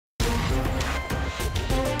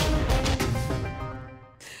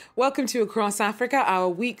Welcome to Across Africa, our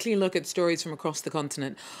weekly look at stories from across the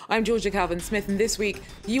continent. I'm Georgia Calvin-Smith, and this week,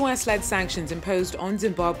 US-led sanctions imposed on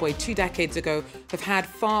Zimbabwe 2 decades ago have had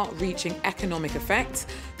far-reaching economic effects.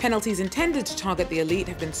 Penalties intended to target the elite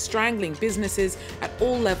have been strangling businesses at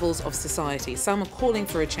all levels of society. Some are calling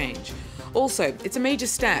for a change. Also, it's a major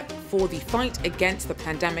step for the fight against the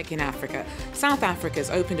pandemic in Africa. South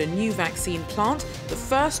Africa's opened a new vaccine plant, the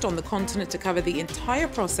first on the continent to cover the entire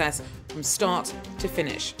process from start to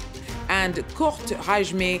finish. And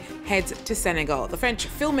Kourtrajme heads to Senegal. The French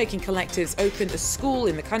filmmaking collectives opened a school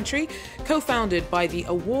in the country, co-founded by the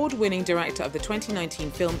award-winning director of the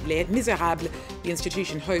 2019 film Les Misérables. The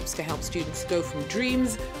institution hopes to help students go from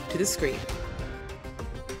dreams to the screen.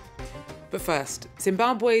 But first,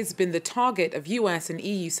 Zimbabwe's been the target of US and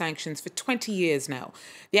EU sanctions for 20 years now.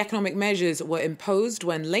 The economic measures were imposed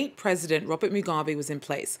when late President Robert Mugabe was in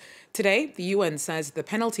place. Today, the UN says the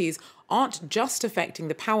penalties aren't just affecting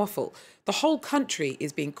the powerful. The whole country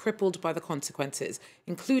is being crippled by the consequences,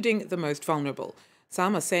 including the most vulnerable.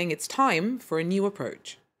 Some are saying it's time for a new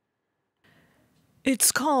approach.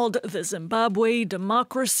 It's called the Zimbabwe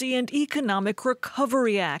Democracy and Economic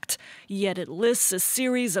Recovery Act, yet it lists a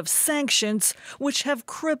series of sanctions which have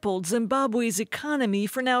crippled Zimbabwe's economy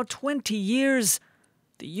for now 20 years.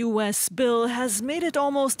 The U.S. bill has made it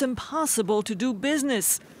almost impossible to do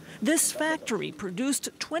business. This factory produced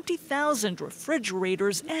 20,000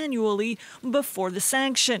 refrigerators annually before the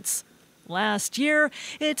sanctions. Last year,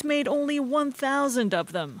 it made only 1,000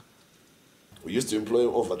 of them. We used to employ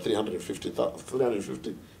over 350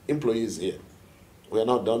 employees here. We are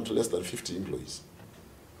now down to less than 50 employees.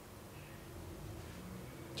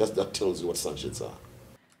 Just that tells you what sanctions are.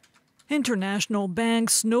 International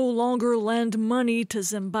banks no longer lend money to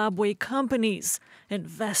Zimbabwe companies.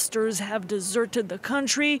 Investors have deserted the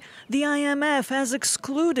country. The IMF has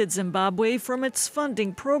excluded Zimbabwe from its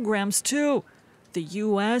funding programs too. The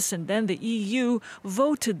US and then the EU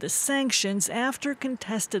voted the sanctions after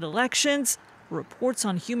contested elections, reports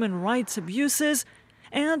on human rights abuses,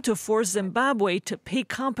 and to force Zimbabwe to pay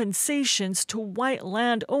compensations to white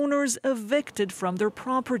landowners evicted from their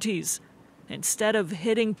properties. Instead of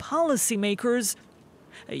hitting policymakers,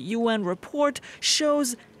 a UN report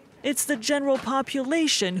shows it's the general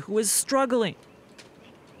population who is struggling.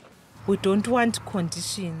 We don't want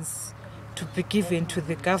conditions to be given to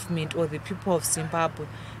the government or the people of Zimbabwe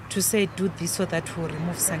to say do this so that we'll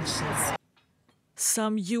remove sanctions.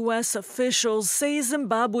 Some U.S. officials say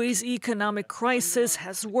Zimbabwe's economic crisis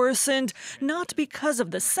has worsened not because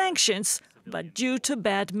of the sanctions, but due to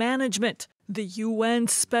bad management. The UN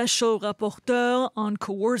Special Rapporteur on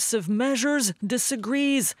Coercive Measures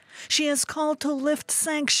disagrees. She has called to lift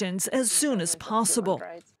sanctions as soon as possible.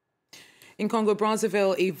 In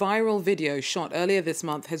Congo-Brazzaville, a viral video shot earlier this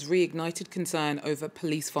month has reignited concern over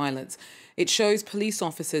police violence. It shows police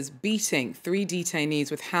officers beating 3 detainees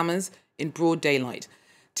with hammers in broad daylight.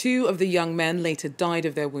 2 of the young men later died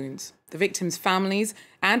of their wounds. The victims' families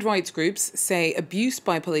and rights groups say abuse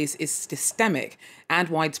by police is systemic and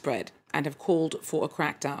widespread and have called for a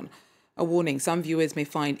crackdown. A warning: some viewers may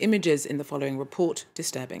find images in the following report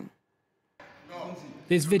disturbing.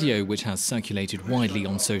 This video, which has circulated widely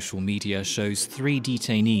on social media, shows 3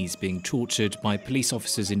 detainees being tortured by police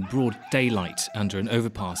officers in broad daylight under an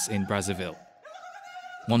overpass in Brazzaville.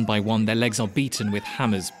 One by one, their legs are beaten with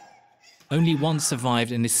hammers. Only one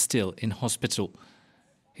survived and is still in hospital.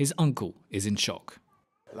 His uncle is in shock.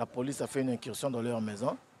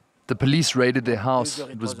 The police raided their house.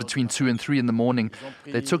 It was between 2 and 3 in the morning.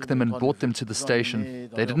 They took them and brought them to the station.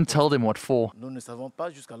 They didn't tell them what for.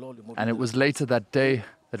 And it was later that day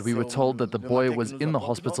that we were told that the boy was in the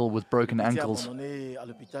hospital with broken ankles.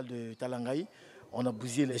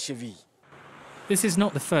 This is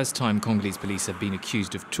not the first time Congolese police have been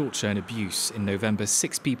accused of torture and abuse. In November,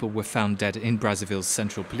 6 people were found dead in Brazzaville's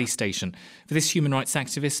central police station. For this human rights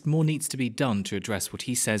activist, more needs to be done to address what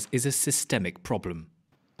he says is a systemic problem.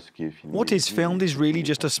 What is filmed is really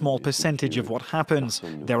just a small percentage of what happens.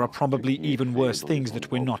 There are probably even worse things that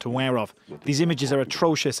we're not aware of. These images are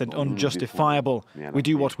atrocious and unjustifiable. We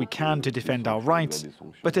do what we can to defend our rights,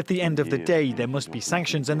 but at the end of the day, there must be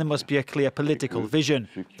sanctions and there must be a clear political vision.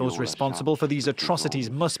 Those responsible for these atrocities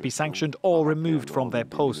must be sanctioned or removed from their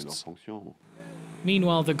posts.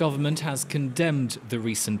 Meanwhile, the government has condemned the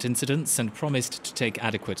recent incidents and promised to take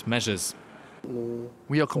adequate measures.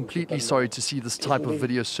 We are completely sorry to see this type of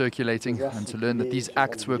video circulating and to learn that these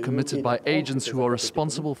acts were committed by agents who are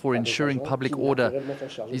responsible for ensuring public order.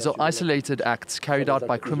 These are isolated acts carried out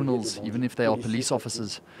by criminals, even if they are police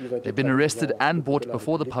officers. They've been arrested and brought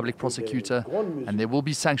before the public prosecutor, and there will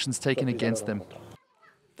be sanctions taken against them.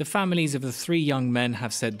 The families of the 3 young men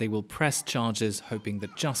have said they will press charges, hoping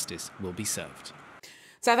that justice will be served.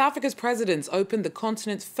 South Africa's president opened the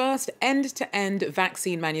continent's first end-to-end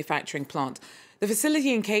vaccine manufacturing plant. The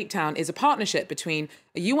facility in Cape Town is a partnership between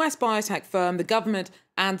a US biotech firm, the government,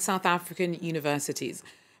 and South African universities.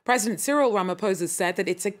 President Cyril Ramaphosa said that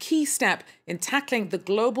it's a key step in tackling the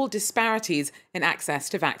global disparities in access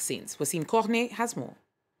to vaccines. Wasim Kourtrajme has more.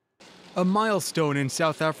 A milestone in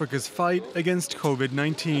South Africa's fight against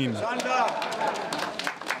COVID-19.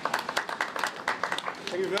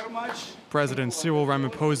 Thank you very much. President Cyril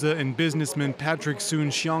Ramaphosa and businessman Patrick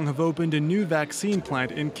Soon-Shiong have opened a new vaccine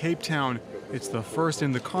plant in Cape Town. It's the first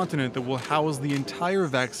in the continent that will house the entire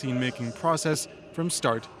vaccine-making process from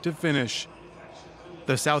start to finish.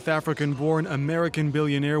 The South African-born American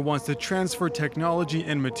billionaire wants to transfer technology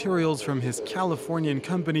and materials from his Californian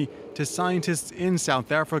company to scientists in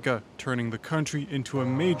South Africa, turning the country into a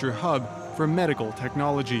major hub for medical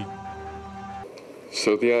technology.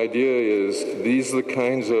 So the idea is these are the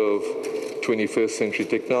kinds of 21st century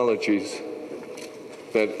technologies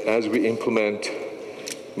that as we implement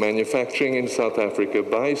manufacturing in South Africa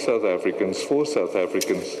by South Africans for South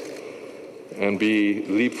Africans and be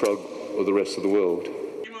leapfrog of the rest of the world.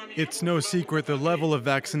 It's no secret the level of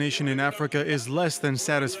vaccination in Africa is less than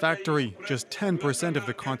satisfactory. Just 10% of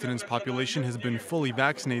the continent's population has been fully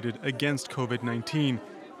vaccinated against COVID-19.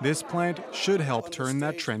 This plant should help turn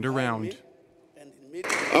that trend around.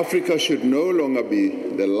 Africa should no longer be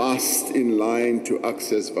the last in line to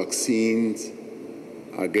access vaccines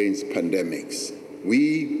against pandemics.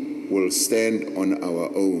 We will stand on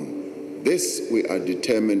our own. This we are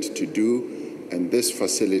determined to do, and this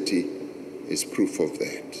facility is proof of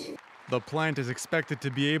that. The plant is expected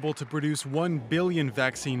to be able to produce 1 billion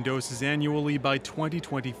vaccine doses annually by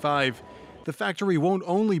 2025. The factory won't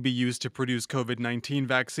only be used to produce COVID-19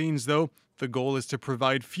 vaccines, though. The goal is to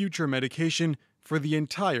provide future medication for the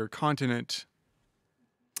entire continent.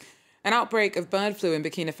 An outbreak of bird flu in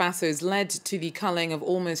Burkina Faso has led to the culling of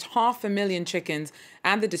almost 500,000 chickens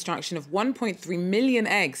and the destruction of 1.3 million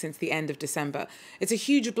eggs since the end of December. It's a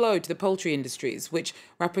huge blow to the poultry industries, which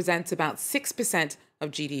represents about 6% of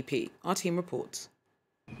GDP. Our team reports.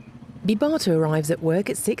 Bibata arrives at work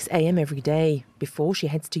at 6 a.m. every day. Before she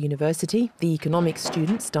heads to university, the economics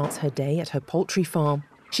student starts her day at her poultry farm.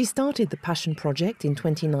 She started the Passion Project in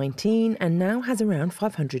 2019 and now has around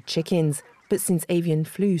 500 chickens. But since avian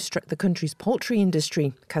flu struck the country's poultry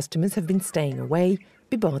industry, customers have been staying away.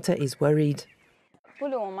 Bibata is worried.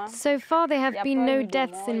 So far there have been no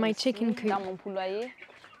deaths in my chicken coop.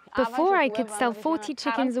 Before I could sell 40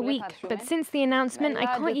 chickens a week, but since the announcement I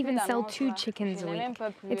can't even sell 2 chickens a week.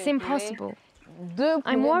 It's impossible.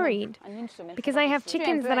 I'm worried because I have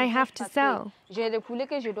chickens that I have to sell.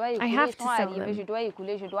 I have to sell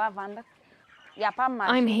them.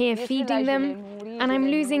 I'm here feeding them and I'm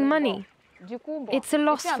losing money. It's a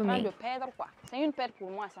loss for me.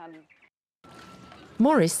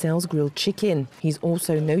 Morris sells grilled chicken. He's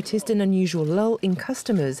also noticed an unusual lull in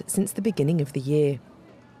customers since the beginning of the year.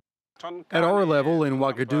 At our level in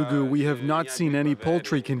Ouagadougou, we have not seen any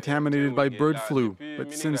poultry contaminated by bird flu.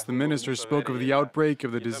 But since the minister spoke of the outbreak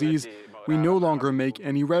of the disease, we no longer make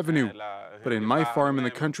any revenue. But in my farm in the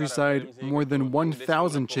countryside, more than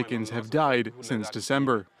 1,000 chickens have died since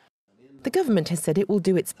December. The government has said it will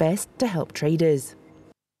do its best to help traders.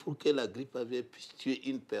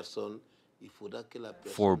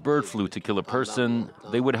 For bird flu to kill a person,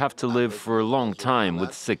 they would have to live for a long time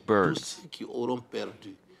with sick birds.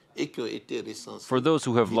 For those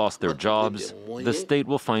who have lost their jobs, the state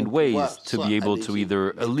will find ways to be able to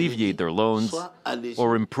either alleviate their loans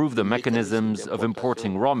or improve the mechanisms of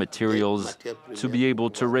importing raw materials to be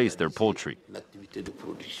able to raise their poultry.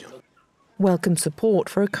 Welcome support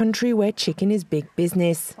for a country where chicken is big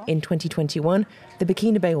business. In 2021, the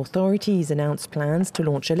Burkinabe authorities announced plans to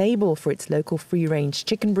launch a label for its local free-range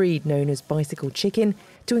chicken breed known as bicycle chicken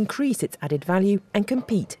to increase its added value and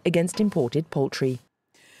compete against imported poultry.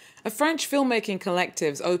 A French filmmaking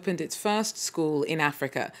collective opened its first school in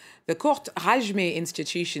Africa. The Kourtrajme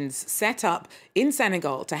institutions set up in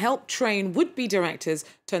Senegal to help train would-be directors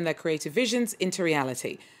turn their creative visions into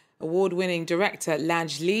reality. Award-winning director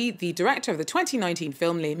Laj Lee, the director of the 2019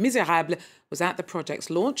 film Les Misérables, was at the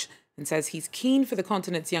project's launch and says he's keen for the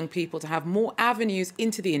continent's young people to have more avenues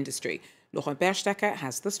into the industry. Laurent Berstecker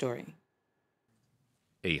has the story.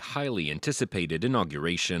 A highly anticipated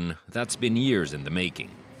inauguration that's been years in the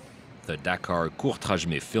making. The Dakar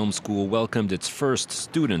Kourtrajme Film School welcomed its first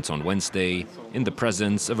students on Wednesday in the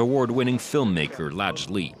presence of award-winning filmmaker Laj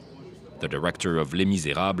Lee. The director of Les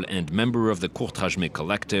Misérables and member of the Kourtrajme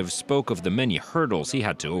collective spoke of the many hurdles he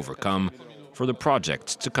had to overcome for the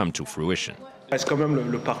project to come to fruition. C'est quand même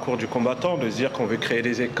le parcours du combattant de se dire qu'on veut créer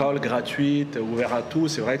des écoles gratuites, ouvertes à tous.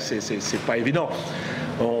 C'est vrai que c'est pas évident.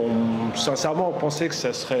 Sincèrement, on pensait que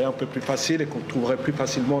ça serait un peu plus facile et qu'on trouverait plus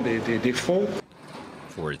facilement des fonds.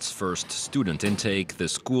 For its first student intake, the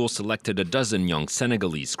school selected a dozen young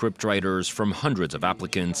Senegalese scriptwriters from hundreds of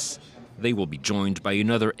applicants. They will be joined by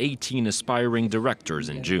another 18 aspiring directors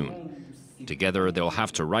in June. Together, they'll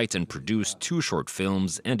have to write and produce 2 short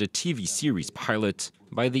films and a TV series pilot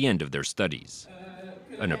by the end of their studies.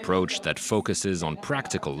 An approach that focuses on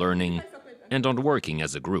practical learning and on working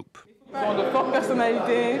as a group. Ils ont de fortes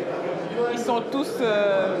personnalités, ils sont tous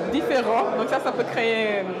différents, donc ça peut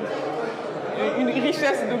créer une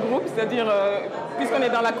richesse de groupe, c'est-à-dire puisqu'on est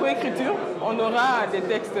dans la coécriture, on aura des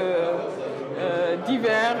textes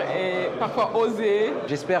divers et parfois osés.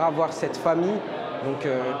 J'espère avoir cette famille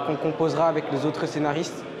qu'on composera avec les autres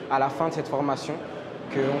scénaristes à la fin de cette formation,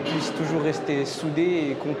 qu'on puisse toujours rester soudés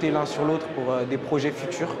et compter l'un sur l'autre pour des projets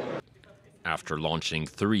futurs. After launching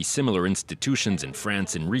 3 similar institutions in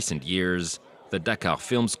France in recent years, the Dakar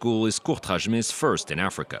Film School is Kourtrajme's first in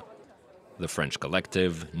Africa. The French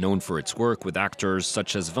collective, known for its work with actors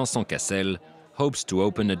such as Vincent Cassel, hopes to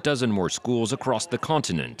open a dozen more schools across the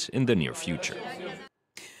continent in the near future.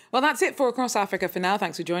 Well, that's it for Across Africa for now.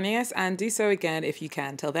 Thanks for joining us, and do so again if you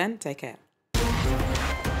can. Till then, take care.